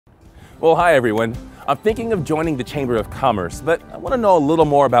Well, hi everyone. I'm thinking of joining the Chamber of Commerce, but I want to know a little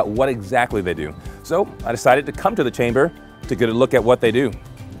more about what exactly they do. So I decided to come to the Chamber to get a look at what they do.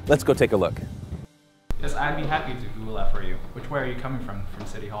 Let's go take a look. Yes, I'd be happy to Google that for you. Which way are you coming from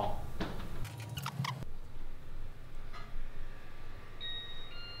City Hall?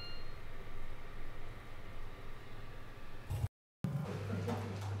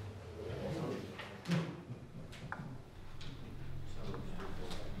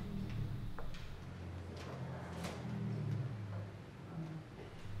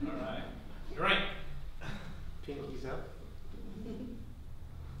 Alright, drink. Pinkies up.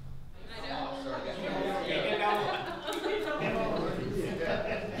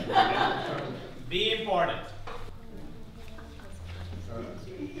 Be important.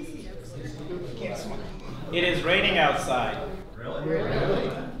 It is raining outside. Really?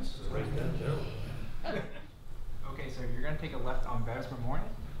 Okay, so you're going to take a left on Bears Memorial?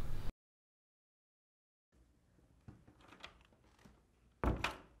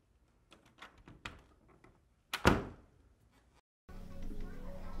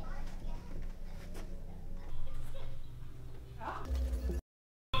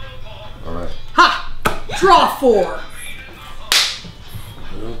 All right. Ha! Draw 4.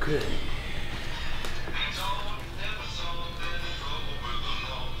 Okay.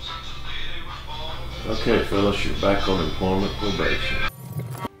 Okay, fellas, you're back on employment probation.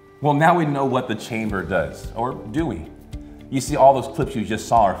 Well, now we know what the Chamber does, or do we? You see, all those clips you just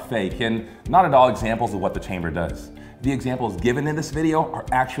saw are fake and not at all examples of what the Chamber does. The examples given in this video are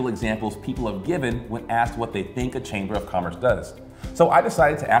actual examples people have given when asked what they think a Chamber of Commerce does. So I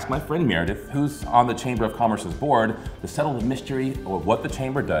decided to ask my friend Meredith, who's on the Chamber of Commerce's board, to settle the mystery of what the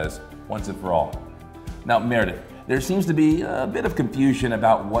Chamber does once and for all. Now, Meredith, there seems to be a bit of confusion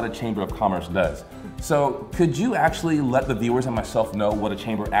about what a Chamber of Commerce does. So could you actually let the viewers and myself know what a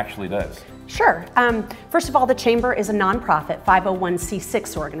Chamber actually does? Sure. First of all, the Chamber is a nonprofit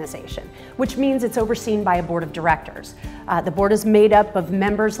 501c6 organization, which means it's overseen by a board of directors. The board is made up of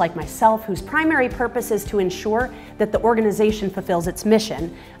members like myself, whose primary purpose is to ensure that the organization fulfills its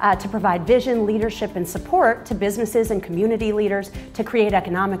mission to provide vision, leadership, and support to businesses and community leaders to create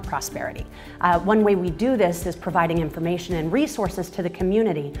economic prosperity. One way we do this is providing information and resources to the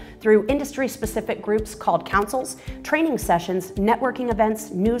community through industry-specific groups called councils, training sessions, networking events,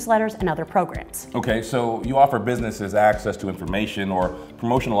 newsletters, and other programs. Okay, so you offer businesses access to information or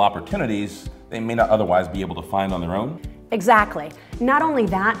promotional opportunities they may not otherwise be able to find on their own? Exactly. Not only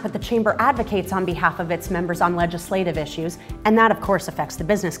that, but the Chamber advocates on behalf of its members on legislative issues, and that of course affects the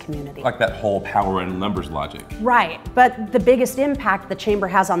business community. Like that whole power and numbers logic. Right, but the biggest impact the Chamber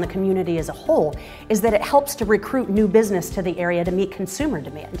has on the community as a whole is that it helps to recruit new business to the area to meet consumer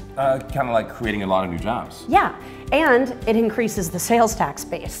demand. Kind of like creating a lot of new jobs. Yeah, and it increases the sales tax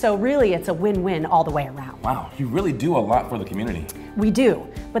base, so really it's a win-win all the way around. Wow, you really do a lot for the community. We do,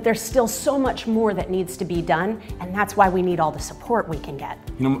 but there's still so much more that needs to be done, and that's why we need all the support we can get.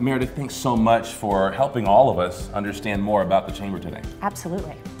 You know, Meredith, thanks so much for helping all of us understand more about the Chamber today.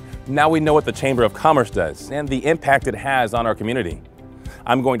 Absolutely. Now we know what the Chamber of Commerce does and the impact it has on our community.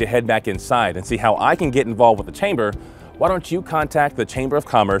 I'm going to head back inside and see how I can get involved with the Chamber. Why don't you contact the Chamber of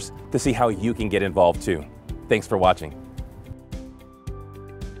Commerce to see how you can get involved too? Thanks for watching.